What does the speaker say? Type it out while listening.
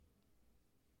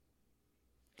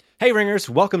Hey Ringers,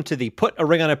 welcome to the Put a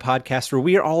Ring on It podcast, where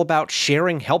we are all about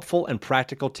sharing helpful and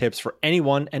practical tips for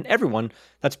anyone and everyone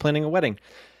that's planning a wedding.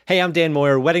 Hey, I'm Dan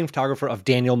Moyer, wedding photographer of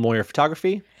Daniel Moyer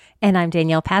Photography. And I'm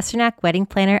Danielle Pasternak, wedding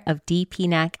planner of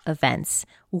DPNAC Events.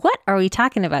 What are we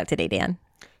talking about today, Dan?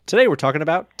 Today we're talking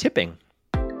about tipping.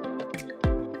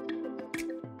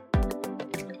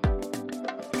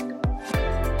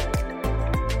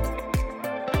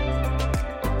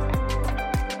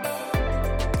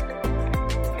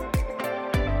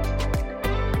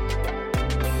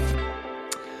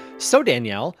 So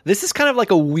Danielle, this is kind of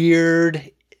like a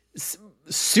weird,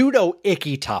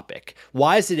 pseudo-icky topic.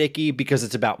 Why is it icky? Because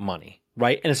it's about money,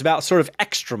 right? And it's about sort of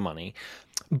extra money.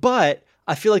 But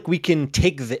I feel like we can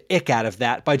take the ick out of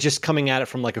that by just coming at it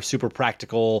from like a super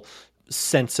practical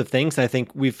sense of things. And I think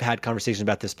we've had conversations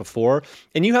about this before.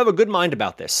 And you have a good mind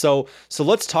about this. So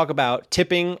let's talk about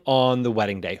tipping on the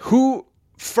wedding day. Who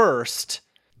first,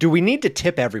 do we need to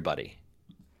tip everybody?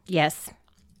 Yes.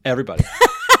 Everybody.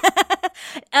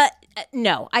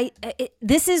 No,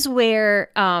 this is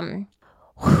where, look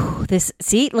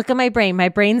at my brain. My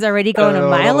brain's already going a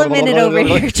mile a minute over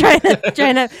here trying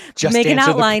to Just make an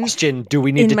answer outline. The question, do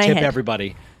we need to tip head.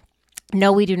 everybody?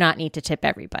 No, we do not need to tip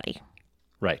everybody.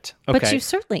 Right. Okay. But you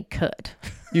certainly could.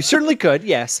 You certainly could,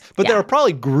 yes. But there are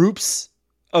probably groups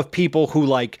of people who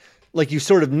like you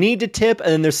sort of need to tip,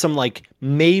 and then there's some like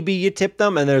maybe you tip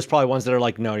them, and there's probably ones that are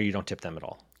like, no, you don't tip them at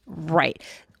all. Right.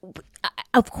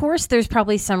 Of course, there's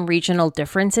probably some regional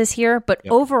differences here, but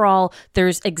overall,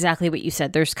 there's exactly what you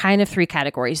said. There's kind of three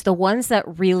categories. The ones that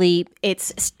really,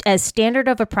 it's as standard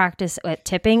of a practice at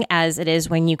tipping as it is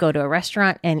when you go to a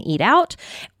restaurant and eat out,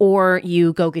 or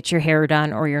you go get your hair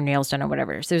done or your nails done or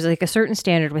whatever. So there's like a certain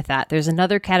standard with that. There's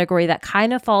another category that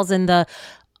kind of falls in the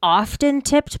often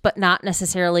tipped, but not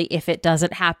necessarily if it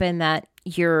doesn't happen that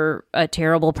you're a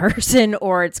terrible person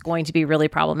or it's going to be really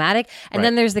problematic. And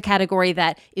then there's the category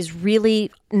that is really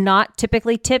not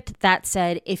typically tipped. That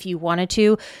said, if you wanted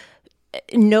to,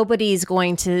 nobody's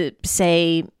going to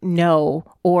say no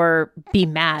or be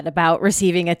mad about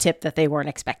receiving a tip that they weren't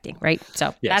expecting, right?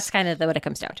 So that's kind of what it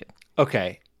comes down to.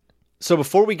 Okay. So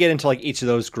before we get into like each of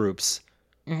those groups,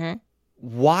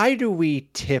 why do we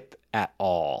tip at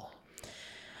all?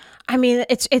 I mean,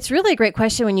 it's really a great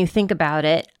question when you think about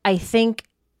it. I think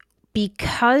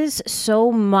because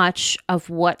so much of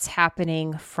what's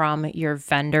happening from your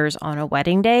vendors on a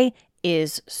wedding day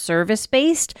is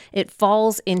service-based, it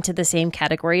falls into the same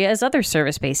category as other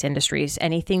service-based industries.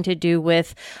 Anything to do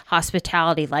with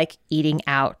hospitality, like eating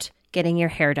out, getting your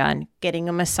hair done, getting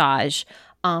a massage,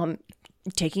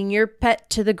 taking your pet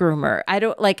to the groomer.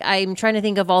 I'm trying to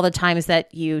think of all the times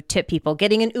that you tip people,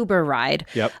 getting an Uber ride.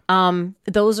 Yep.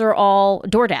 Those are all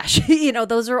DoorDash.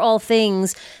 Those are all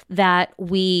things that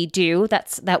we do,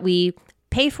 that we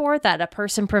pay for, that a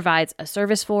person provides a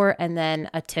service for, and then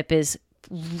a tip is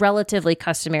relatively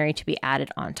customary to be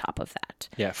added on top of that.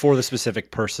 Yeah, for the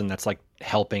specific person that's like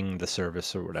helping the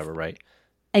service or whatever, right?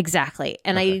 Exactly.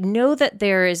 And I know that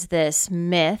there is this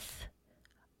myth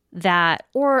that,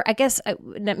 or I guess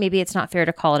maybe it's not fair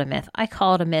to call it a myth. I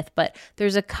call it a myth, but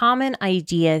there's a common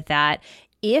idea that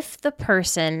if the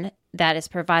person that is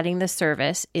providing the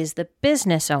service is the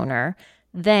business owner,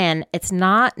 then it's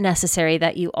not necessary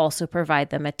that you also provide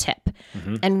them a tip.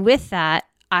 And with that,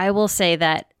 I will say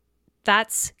that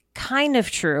that's kind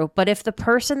of true. But if the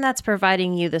person that's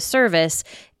providing you the service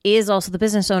is also the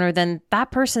business owner, then that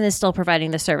person is still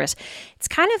providing the service. It's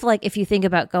kind of like if you think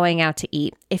about going out to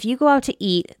eat. If you go out to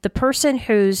eat, the person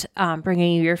who's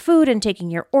bringing you your food and taking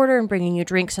your order and bringing you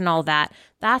drinks and all that,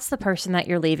 that's the person that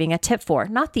you're leaving a tip for,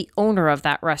 not the owner of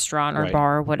that restaurant or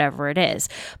bar or whatever it is.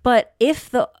 But if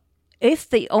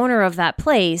the owner of that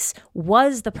place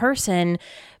was the person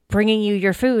bringing you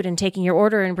your food and taking your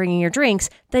order and bringing your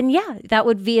drinks, then that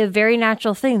would be a very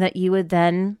natural thing that you would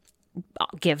then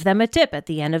give them a tip at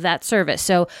the end of that service.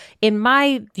 So in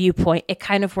my viewpoint, it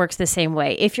kind of works the same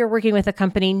way. If you're working with a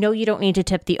company, no, you don't need to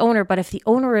tip the owner. But if the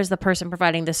owner is the person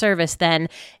providing the service, then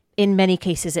in many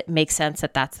cases, it makes sense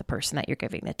that that's the person that you're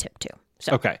giving the tip to.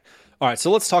 So. Okay. All right. So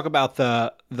let's talk about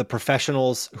the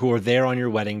professionals who are there on your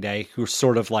wedding day, who are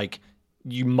sort of like,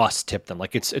 you must tip them.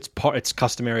 Like it's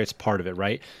customary. It's part of it,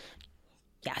 right?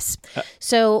 Yes.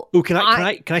 So can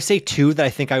I say two that I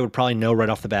think I would probably know right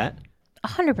off the bat?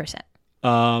 100%.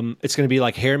 It's going to be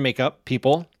like hair and makeup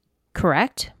people.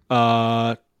 Correct.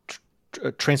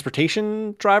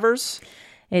 Transportation drivers.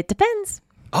 It depends.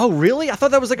 Oh, really? I thought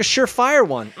that was like a surefire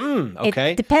one.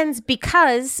 Okay. It depends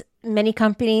because many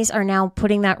companies are now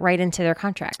putting that right into their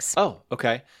contracts. Oh,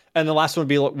 okay. And the last one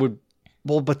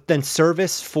but then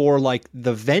service for like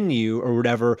the venue or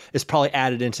whatever is probably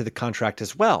added into the contract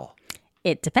as well.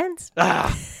 It depends.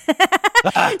 Ah,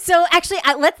 So actually,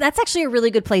 that's actually a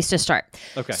really good place to start.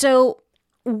 okay. So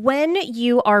when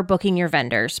you are booking your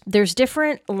vendors, there's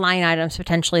different line items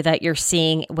potentially that you're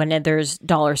seeing when there's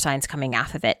dollar signs coming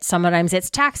off of it. Sometimes it's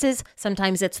taxes,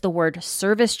 sometimes it's the word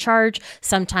service charge,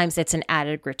 sometimes it's an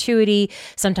added gratuity,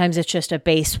 sometimes it's just a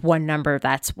base one number.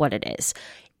 That's what it is.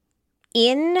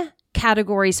 In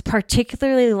categories,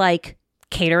 particularly like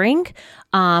catering,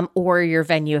 or your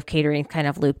venue of catering kind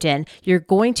of looped in, you're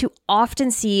going to often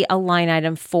see a line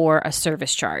item for a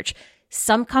service charge.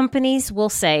 Some companies will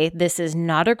say this is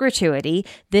not a gratuity.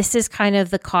 This is kind of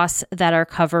the costs that are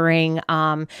covering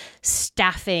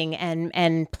staffing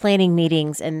and planning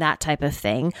meetings and that type of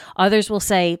thing. Others will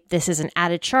say this is an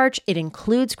added charge. It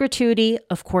includes gratuity.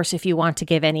 Of course, if you want to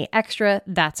give any extra,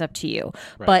 that's up to you.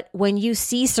 Right. But when you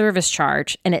see service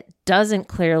charge and it doesn't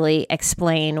clearly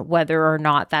explain whether or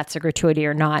not that's a gratuity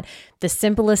or not, the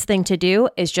simplest thing to do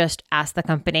is just ask the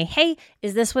company, hey,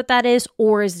 is this what that is?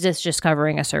 Or is this just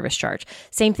covering a service charge?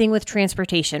 Same thing with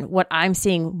transportation. What I'm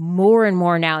seeing more and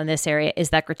more now in this area is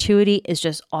that gratuity is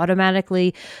just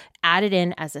automatically added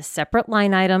in as a separate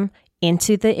line item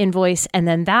into the invoice. And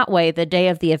then that way, the day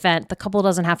of the event, the couple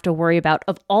doesn't have to worry about,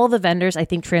 of all the vendors, I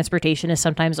think transportation is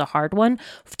sometimes a hard one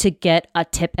to get a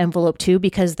tip envelope to,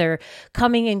 because they're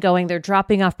coming and going, they're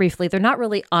dropping off briefly. They're not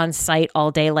really on site all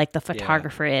day like the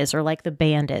photographer is or like the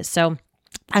band is. So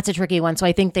that's a tricky one. So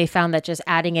I think they found that just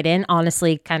adding it in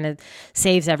honestly kind of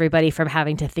saves everybody from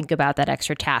having to think about that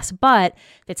extra task. But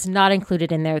if it's not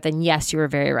included in there, then yes, you were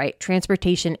very right.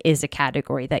 Transportation is a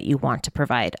category that you want to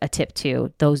provide a tip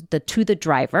to the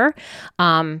driver,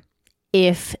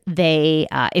 if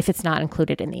it's not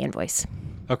included in the invoice.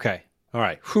 Okay. All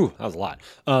right. Whew, that was a lot.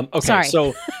 Okay. Sorry.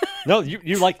 So no,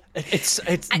 you like it's.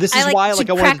 This I is why like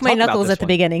I wanted crack to my talk knuckles about at the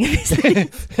beginning.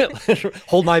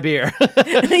 Hold my beer.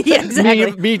 Yeah,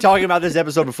 exactly. me talking about this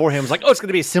episode beforehand was like, oh, it's going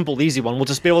to be a simple, easy one. We'll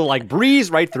just be able to like breeze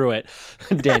right through it.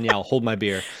 Danielle, hold my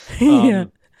beer. Yeah.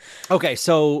 Okay,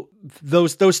 so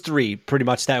those three pretty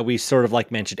much that we sort of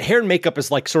like mentioned. Hair and makeup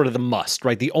is like sort of the must,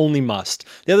 right? The only must.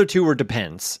 The other two were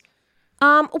depends.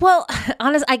 Well,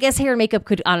 I guess hair and makeup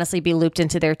could honestly be looped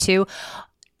into there too.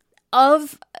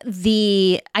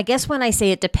 I guess when I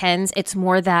say it depends, it's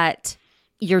more that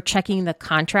you're checking the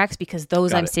contracts, because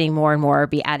those I'm seeing more and more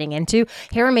be adding into.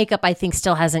 Hair and makeup, I think,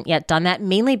 still hasn't yet done that,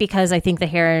 mainly because I think the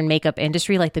hair and makeup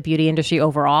industry, like the beauty industry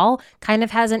overall, kind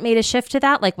of hasn't made a shift to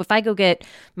that. Like if I go get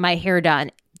my hair done,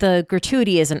 the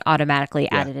gratuity isn't automatically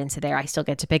added into there. I still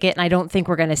get to pick it. And I don't think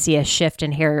we're going to see a shift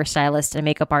in hairstylists and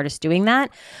makeup artists doing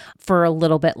that for a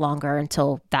little bit longer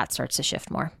until that starts to shift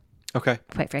more. Okay.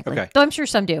 Quite frankly. Okay. Though I'm sure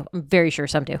some do. I'm very sure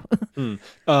some do.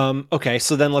 Okay,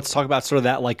 so then let's talk about sort of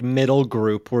that like middle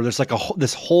group where there's like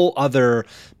this whole other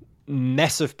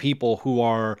mess of people who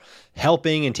are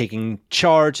helping and taking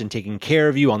charge and taking care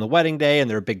of you on the wedding day, and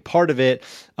they're a big part of it.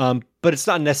 But it's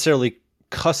not necessarily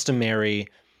customary.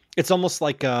 It's almost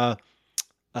like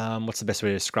what's the best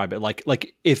way to describe it?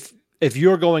 Like if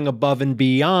you're going above and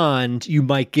beyond, you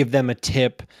might give them a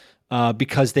tip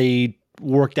because they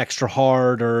worked extra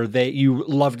hard or you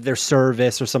loved their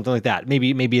service or something like that.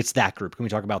 Maybe it's that group. Can we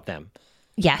talk about them?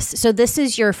 Yes. So this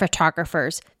is your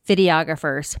photographers,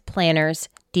 videographers, planners,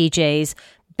 DJs,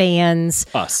 bands,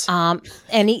 Us.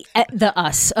 The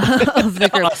us of the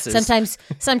group.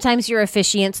 Sometimes your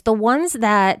officiants, the ones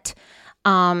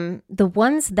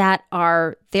that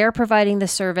are there providing the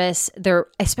service, they're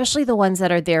especially the ones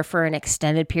that are there for an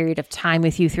extended period of time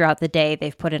with you throughout the day.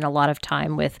 They've put in a lot of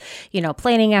time with,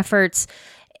 planning efforts.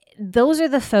 Those are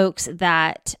the folks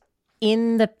that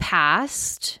in the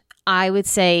past, I would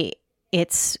say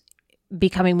it's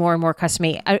becoming more and more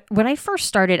customary. When I first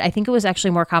started, I think it was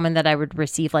actually more common that I would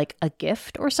receive like a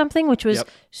gift or something, which was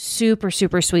super,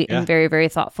 super sweet and very, very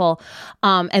thoughtful.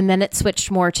 And then it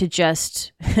switched more to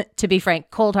just, to be frank,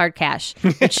 cold hard cash,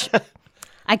 which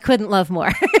I couldn't love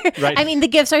more. Right. I mean, the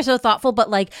gifts are so thoughtful, but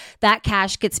like that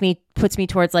cash puts me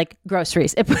towards like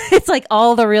groceries. It's like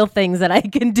all the real things that I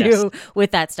can do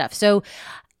with that stuff. So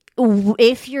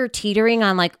if you're teetering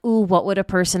on like, ooh, what would a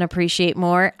person appreciate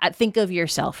more? Think of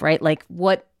yourself, right? Like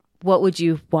what would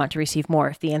you want to receive more?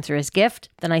 If the answer is gift,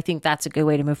 then I think that's a good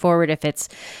way to move forward. If it's,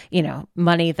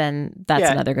 money, then that's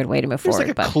another good way to move forward.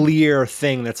 There's like a clear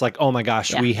thing that's like, oh my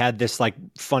gosh, we had this like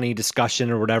funny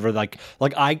discussion or whatever. Like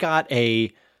I got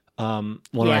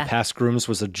one of my past grooms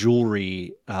was a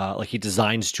jewelry, like he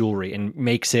designs jewelry and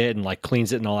makes it and like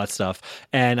cleans it and all that stuff.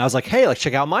 And I was like, hey, like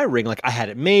check out my ring. Like I had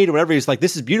it made or whatever. He's like,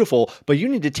 this is beautiful, but you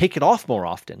need to take it off more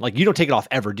often. Like you don't take it off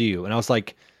ever, do you? And I was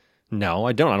like, no,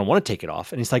 I don't. I don't want to take it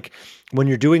off. And he's like, when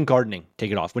you're doing gardening, take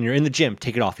it off. When you're in the gym,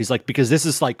 take it off. He's like, because this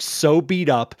is like so beat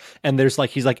up, and there's like,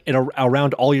 he's like,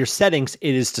 around all your settings,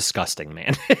 it is disgusting,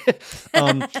 man.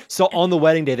 So on the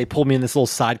wedding day, they pulled me in this little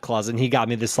side closet, and he got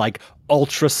me this like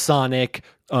ultrasonic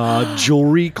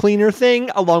jewelry cleaner thing,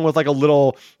 along with like a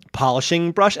little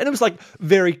polishing brush. And it was like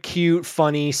very cute,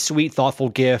 funny, sweet, thoughtful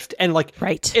gift. And like,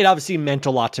 it obviously meant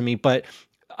a lot to me, but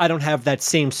I don't have that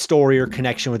same story or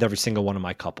connection with every single one of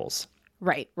my couples.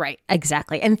 Right.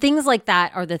 Exactly. And things like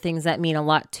that are the things that mean a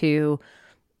lot to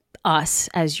us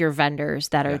as your vendors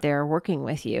that are there working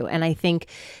with you. And I think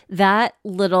that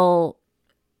little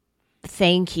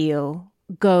thank you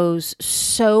goes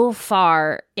so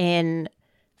far in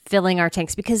filling our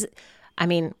tanks, because I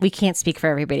mean, we can't speak for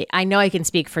everybody. I know I can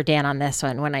speak for Dan on this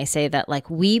one when I say that like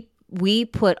we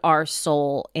put our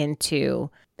soul into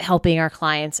helping our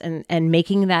clients and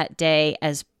making that day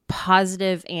as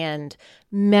positive and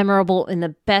memorable in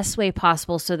the best way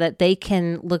possible, so that they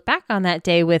can look back on that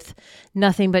day with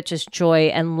nothing but just joy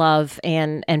and love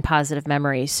and positive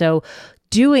memories. So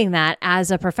doing that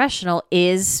as a professional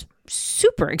is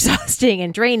super exhausting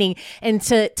and draining. And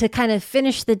to kind of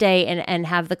finish the day and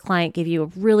have the client give you a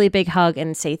really big hug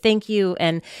and say thank you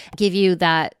and give you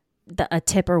a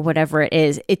tip or whatever it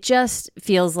is, it just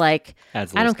feels like, I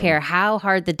don't care how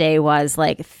hard the day was,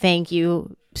 like, thank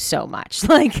you so much.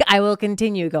 Like, I will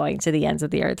continue going to the ends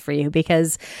of the earth for you,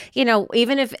 because, you know,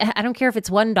 even if, I don't care if it's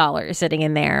 $1 sitting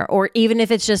in there, or even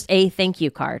if it's just a thank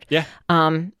you card. Yeah.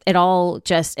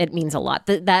 It means a lot.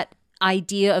 That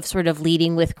idea of sort of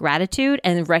leading with gratitude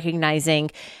and recognizing,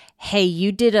 hey,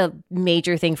 you did a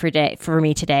major thing for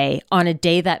me today on a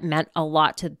day that meant a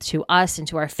lot to us and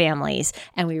to our families,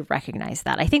 and we recognize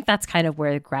that. I think that's kind of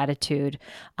where gratitude,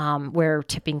 where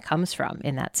tipping comes from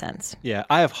in that sense. Yeah,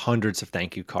 I have hundreds of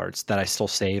thank you cards that I still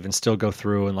save and still go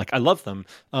through, and like I love them.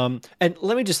 And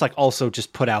let me just like also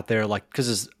just put out there, like, because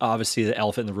it's obviously the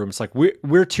elephant in the room. It's like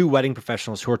we're two wedding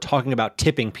professionals who are talking about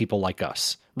tipping people like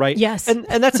us. Right. Yes. And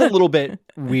that's a little bit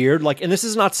weird. Like, and this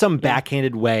is not some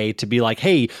backhanded way to be like,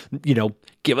 hey, you know,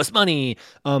 give us money.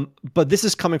 But this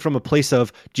is coming from a place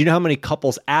of, do you know how many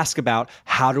couples ask about,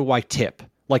 how do I tip?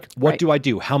 Like, what do I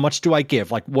do? How much do I give?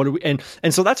 Like, what do we, and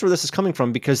so that's where this is coming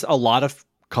from, because a lot of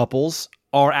couples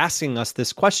are asking us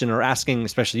this question, or asking,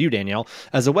 especially you, Danielle,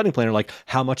 as a wedding planner, like,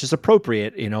 how much is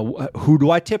appropriate? You know, who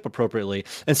do I tip appropriately?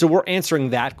 And so we're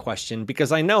answering that question,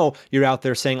 because I know you're out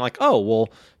there saying like, oh, well,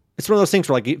 it's one of those things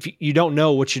where like, if you don't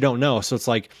know what you don't know. So it's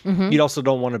like, you also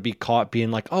don't want to be caught being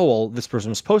like, oh, well, this person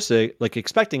was supposed to like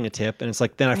expecting a tip. And it's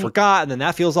like, then I forgot. And then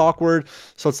that feels awkward.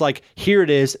 So it's like, here it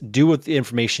is, do with the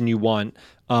information you want.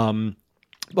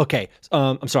 Okay.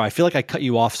 I'm sorry. I feel like I cut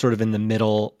you off sort of in the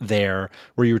middle there,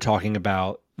 where you were talking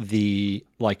about the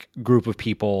like group of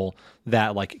people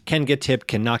that like can get tipped,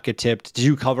 cannot get tipped. Did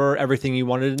you cover everything you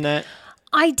wanted in that?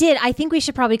 I did. I think we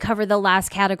should probably cover the last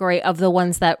category of the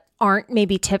ones that aren't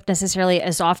maybe tipped necessarily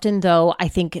as often, though. I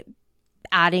think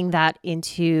adding that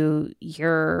into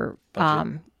your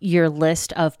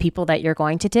list of people that you're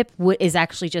going to tip is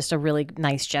actually just a really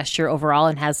nice gesture overall,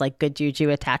 and has like good juju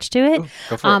attached to it.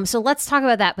 Go for it. So let's talk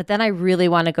about that. But then I really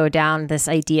want to go down this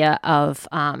idea of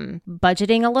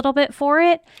budgeting a little bit for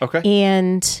it. Okay.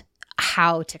 And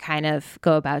how to kind of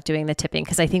go about doing the tipping,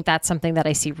 because I think that's something that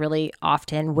I see really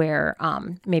often where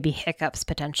maybe hiccups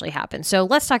potentially happen. So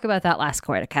let's talk about that last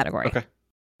category. Okay.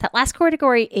 That last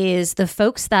category is the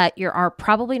folks that are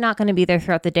probably not going to be there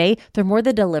throughout the day. They're more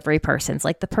the delivery persons,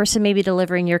 like the person maybe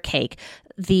delivering your cake,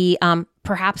 the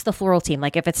perhaps the floral team.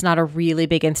 Like if it's not a really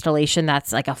big installation,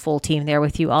 that's like a full team there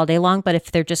with you all day long. But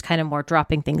if they're just kind of more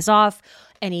dropping things off,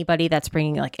 anybody that's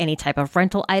bringing like any type of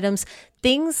rental items,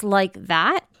 things like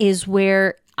that is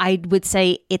where I would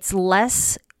say it's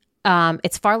less.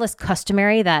 It's far less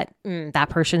customary that that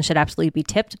person should absolutely be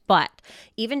tipped, but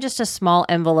even just a small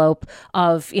envelope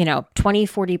of, $20,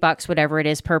 $40, whatever it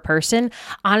is per person,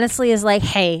 honestly is like,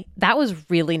 hey, that was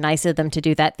really nice of them to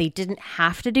do that. They didn't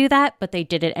have to do that, but they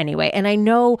did it anyway. And I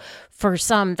know for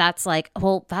some that's like,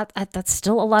 well, that's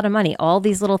still a lot of money. All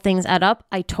these little things add up.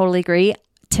 I totally agree.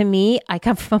 To me, I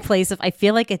come from a place of, I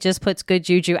feel like it just puts good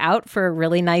juju out for a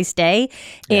really nice day.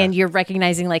 And you're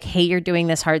recognizing like, hey, you're doing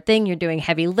this hard thing. You're doing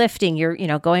heavy lifting. You're,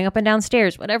 going up and down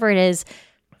stairs, whatever it is.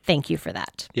 Thank you for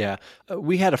that. Yeah.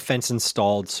 We had a fence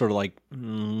installed sort of like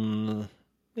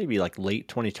maybe like late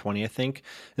 2020, I think.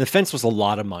 And the fence was a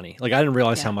lot of money. Like I didn't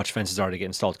realize how much fences are to get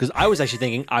installed, because I was actually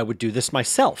thinking I would do this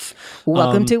myself.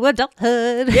 Welcome to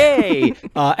adulthood. Yay.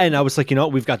 And I was like,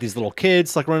 we've got these little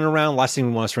kids like running around. Last thing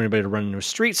we want is for anybody to run into a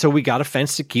street. So we got a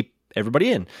fence to keep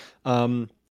everybody in.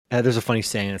 There's a funny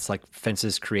saying. It's like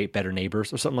fences create better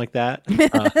neighbors or something like that.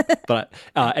 But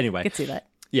anyway. I could see that.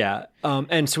 Yeah.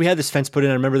 And so we had this fence put in.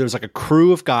 I remember there was like a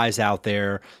crew of guys out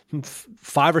there,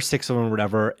 5 or 6 of them or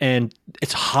whatever. And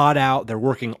it's hot out. They're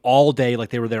working all day. Like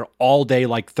they were there all day,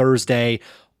 like Thursday,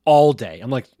 all day. I'm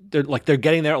like, they're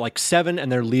getting there at like 7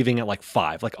 and they're leaving at like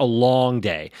 5, like a long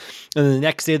day. And then the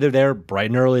next day they're there bright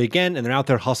and early again, and they're out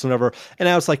there hustling over. And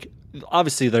I was like,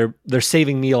 obviously they're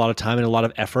saving me a lot of time and a lot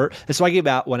of effort. And so I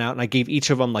went out and I gave each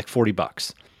of them like $40.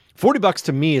 $40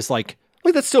 to me is like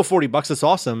that's still $40. That's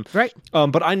awesome. Right.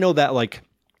 But I know that like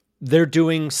they're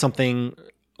doing something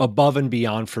above and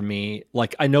beyond for me.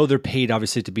 Like I know they're paid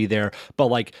obviously to be there, but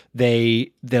like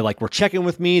they like were checking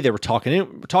with me. They were talking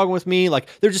with me. Like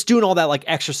they're just doing all that like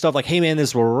extra stuff. Like, hey man, this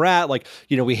is where we're at. Like,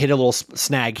 we hit a little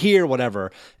snag here,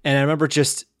 whatever. And I remember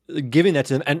just giving that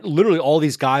to them. And literally all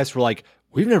these guys were like,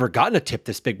 we've never gotten a tip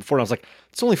this big before. And I was like,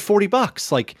 it's only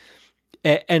 $40. Like,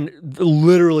 and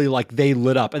literally like they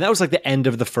lit up. And that was like the end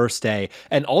of the first day.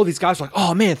 And all these guys were like,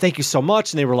 oh man, thank you so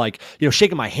much. And they were like,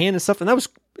 shaking my hand and stuff. And that was,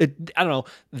 I don't know,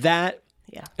 that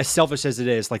as selfish as it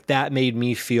is, like that made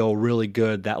me feel really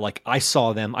good that like I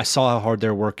saw them, I saw how hard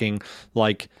they're working.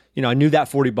 Like, I knew that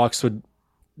 $40 would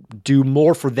do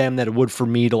more for them than it would for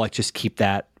me to like just keep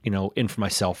that, in for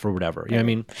myself or whatever. You know what I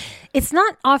mean? It's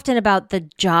not often about the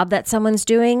job that someone's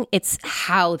doing. It's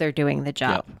how they're doing the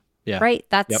job. Yep. Yeah. Right.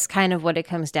 That's kind of what it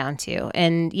comes down to.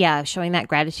 And showing that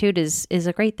gratitude is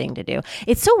a great thing to do.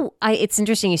 It's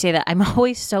interesting you say that. I'm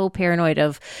always so paranoid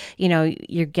of,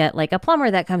 you get like a plumber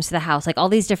that comes to the house, like all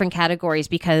these different categories,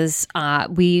 because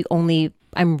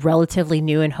I'm relatively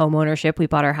new in home ownership. We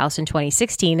bought our house in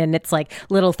 2016, and it's like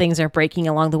little things are breaking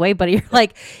along the way. But you're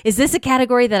like, is this a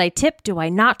category that I tip? Do I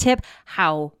not tip?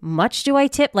 How much do I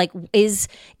tip? Like, is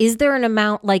there an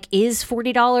amount? Like, is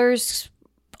 $40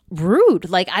 rude?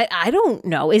 Like, I don't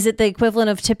know. Is it the equivalent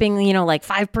of tipping, like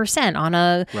 5%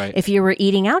 on if you were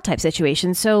eating out type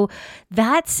situation? So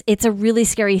it's a really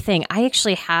scary thing. I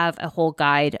actually have a whole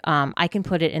guide. I can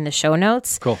put it in the show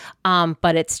notes. Cool.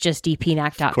 But it's just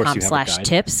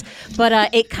dpnac.com/tips.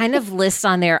 But it kind of lists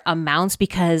on their amounts,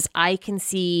 because I can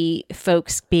see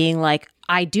folks being like,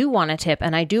 I do want to tip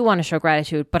and I do want to show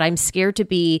gratitude, but I'm scared to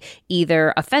be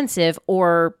either offensive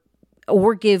or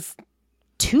give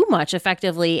too much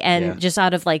effectively, and just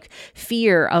out of like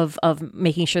fear of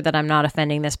making sure that I'm not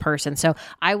offending this person. So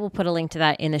I will put a link to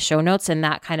that in the show notes, and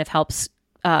that kind of helps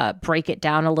break it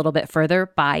down a little bit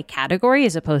further by category,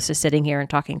 as opposed to sitting here and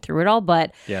talking through it all.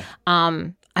 But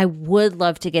I would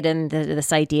love to get into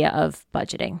this idea of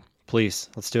budgeting. Please,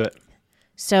 let's do it.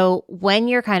 So when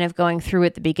you're kind of going through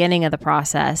at the beginning of the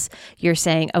process, you're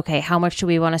saying, okay, how much do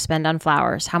we want to spend on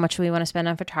flowers? How much do we want to spend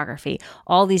on photography?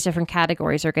 All these different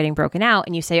categories are getting broken out,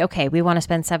 and you say, okay, we want to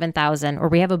spend $7,000, or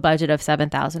we have a budget of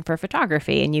 $7,000 for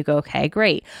photography. And you go, okay,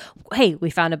 great. Hey,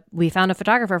 we found a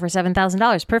photographer for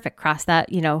 $7,000. Perfect. Cross that,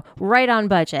 right on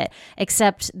budget.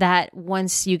 Except that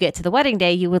once you get to the wedding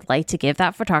day, you would like to give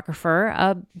that photographer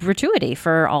a gratuity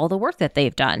for all the work that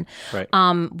they've done. Right.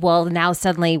 Well, now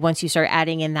suddenly, once you start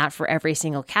adding in that for every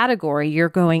single category, you're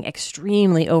going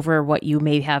extremely over what you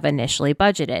may have initially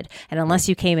budgeted. And unless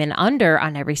you came in under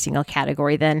on every single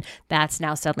category, then that's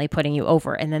now suddenly putting you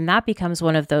over. And then that becomes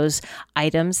one of those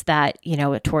items that,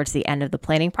 towards the end of the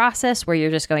planning process, where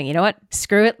you're just going, you know what,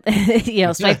 screw it,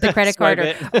 swipe the credit card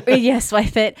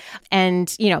swipe it.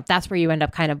 And, that's where you end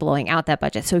up kind of blowing out that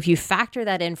budget. So if you factor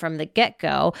that in from the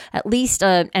get-go, at least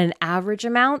an average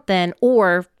amount then,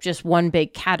 or just one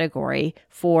big category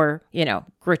for,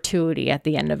 gratuity at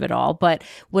the end of it all. But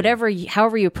however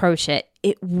you approach it,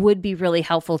 it would be really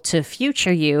helpful to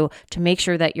future you to make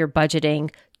sure that you're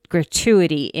budgeting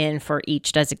gratuity in for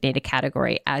each designated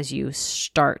category as you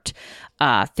start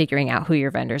figuring out who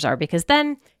your vendors are, because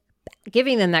then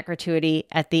giving them that gratuity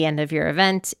at the end of your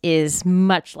event is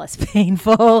much less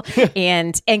painful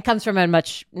and comes from a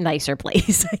much nicer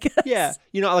place, I guess. Yeah.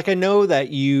 Like I know that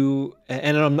you,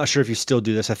 and I'm not sure if you still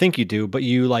do this, I think you do, but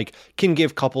you like can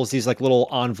give couples these like little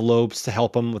envelopes to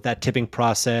help them with that tipping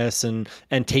process and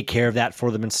take care of that for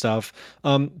them and stuff.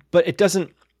 But it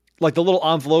doesn't, like the little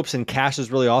envelopes and cash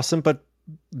is really awesome, but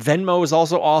Venmo is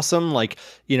also awesome. Like,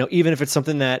 even if it's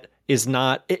something that is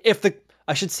not,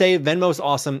 I should say Venmo is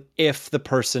awesome if the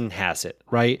person has it,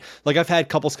 right? Like I've had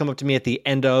couples come up to me at the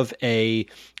end of a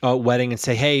wedding and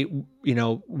say, hey,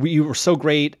 you were so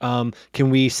great. Can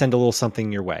we send a little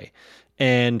something your way?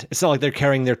 and it's not like they're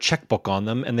carrying their checkbook on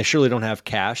them, and they surely don't have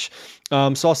cash.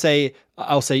 So I'll say,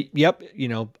 yep,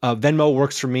 Venmo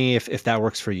works for me if that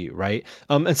works for you, right?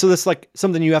 And so that's like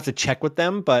something you have to check with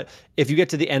them. But if you get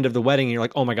to the end of the wedding and you're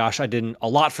like, oh my gosh, I did a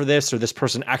lot for this, or this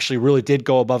person actually really did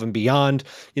go above and beyond,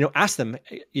 ask them,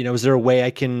 is there a way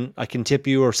I can tip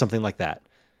you or something like that?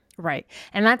 Right.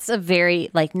 And that's a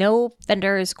very, no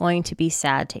vendor is going to be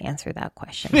sad to answer that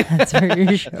question. That's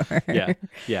for sure.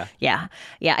 Yeah.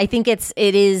 I think it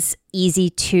is easy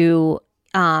to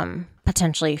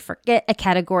potentially forget a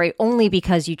category only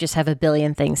because you just have a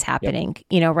billion things happening,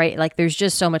 right? Like there's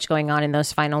just so much going on in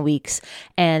those final weeks.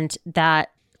 And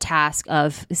that task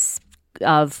of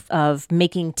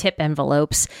making tip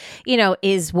envelopes,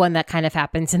 is one that kind of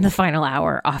happens in the final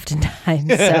hour oftentimes.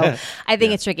 So I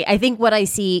think it's tricky. I think what I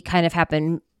see kind of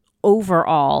happen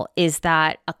overall is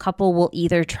that a couple will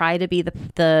either try to be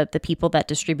the people that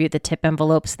distribute the tip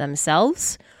envelopes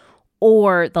themselves,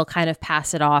 or they'll kind of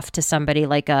pass it off to somebody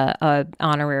like a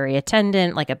honorary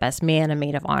attendant, like a best man, a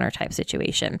maid of honor type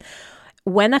situation.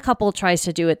 When a couple tries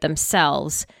to do it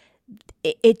themselves,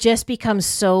 it just becomes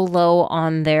so low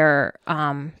on their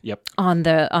on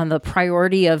the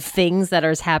priority of things that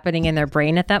are happening in their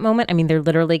brain at that moment. I mean, they're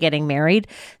literally getting married,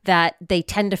 that they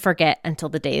tend to forget until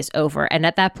the day is over. And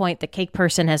at that point, the cake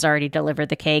person has already delivered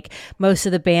the cake. Most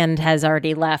of the band has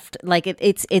already left. Like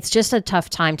it's just a tough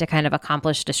time to kind of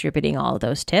accomplish distributing all of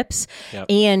those tips.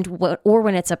 And or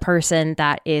when it's a person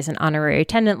that is an honorary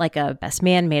attendant, like a best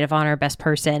man, maid of honor, best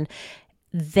person,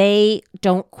 they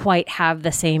don't quite have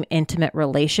the same intimate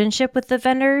relationship with the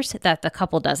vendors that the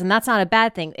couple does. And that's not a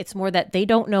bad thing. It's more that they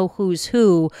don't know who's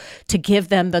who to give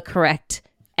them the correct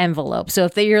envelope. So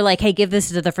if you're like, hey, give this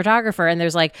to the photographer, and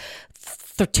there's like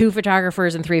 2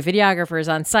 photographers and 3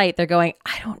 videographers on site, they're going,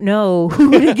 I don't know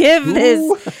who to give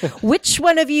this. Which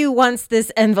one of you wants this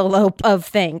envelope of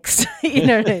thanks? You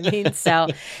know what I mean? So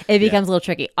it becomes a little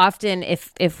tricky. Often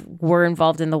if we're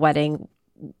involved in the wedding,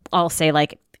 I'll say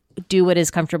do what is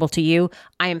comfortable to you.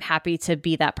 I am happy to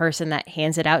be that person that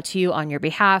hands it out to you on your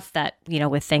behalf, that,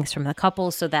 with thanks from the couple,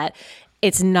 so that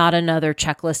it's not another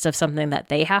checklist of something that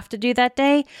they have to do that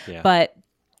day. Yeah. But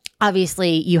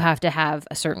obviously you have to have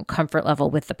a certain comfort level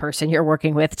with the person you're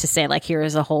working with to say, here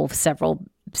is a whole several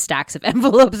stacks of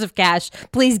envelopes of cash.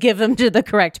 Please give them to the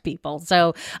correct people.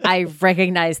 So I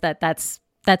recognize that's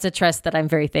a trust that I'm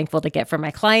very thankful to get from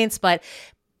my clients, but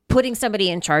putting somebody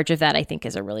in charge of that, I think,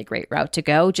 is a really great route to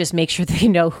go. Just make sure they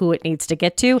know who it needs to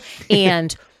get to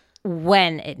and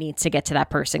when it needs to get to that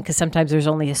person, because sometimes there's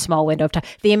only a small window of time.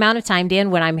 The amount of time, Dan,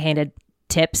 when I'm handed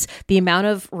tips, the amount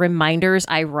of reminders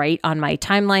I write on my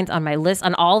timelines, on my list,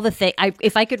 on all the things.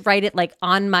 If I could write it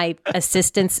on my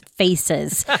assistants'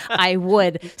 faces, I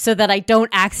would, so that I don't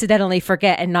accidentally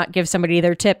forget and not give somebody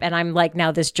their tip. And I'm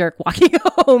now this jerk walking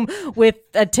home with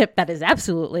a tip that is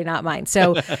absolutely not mine.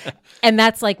 So, and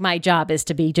that's my job, is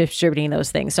to be distributing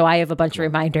those things. So I have a bunch of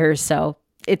reminders. So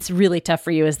it's really tough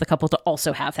for you as the couple to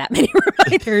also have that many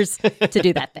reminders to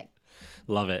do that thing.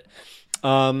 Love it.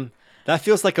 That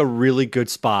feels like a really good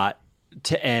spot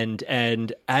to end.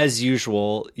 And as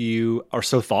usual, you are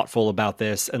so thoughtful about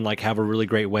this and have a really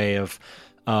great way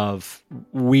of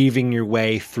weaving your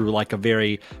way through a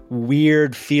very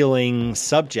weird feeling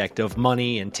subject of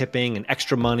money and tipping and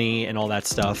extra money and all that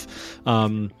stuff.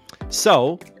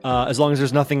 So as long as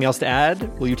there's nothing else to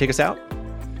add, will you take us out?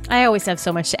 I always have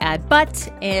so much to add, but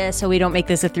so we don't make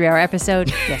this a 3-hour episode,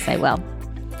 yes, I will.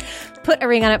 Put a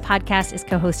Ring on It podcast is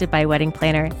co-hosted by wedding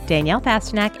planner Danielle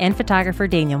Pasternak and photographer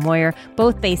Daniel Moyer,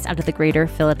 both based out of the greater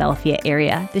Philadelphia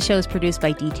area. The show is produced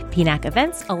by DPNAC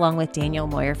Events along with Daniel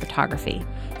Moyer Photography.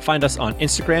 Find us on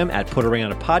Instagram at Put a Ring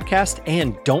on It podcast,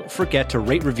 and don't forget to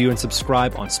rate, review, and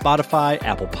subscribe on Spotify,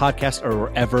 Apple Podcasts, or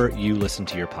wherever you listen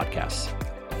to your podcasts.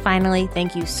 Finally,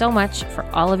 thank you so much for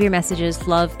all of your messages,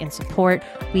 love, and support.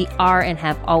 We are and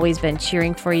have always been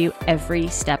cheering for you every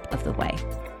step of the way.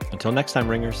 Until next time,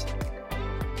 Ringers.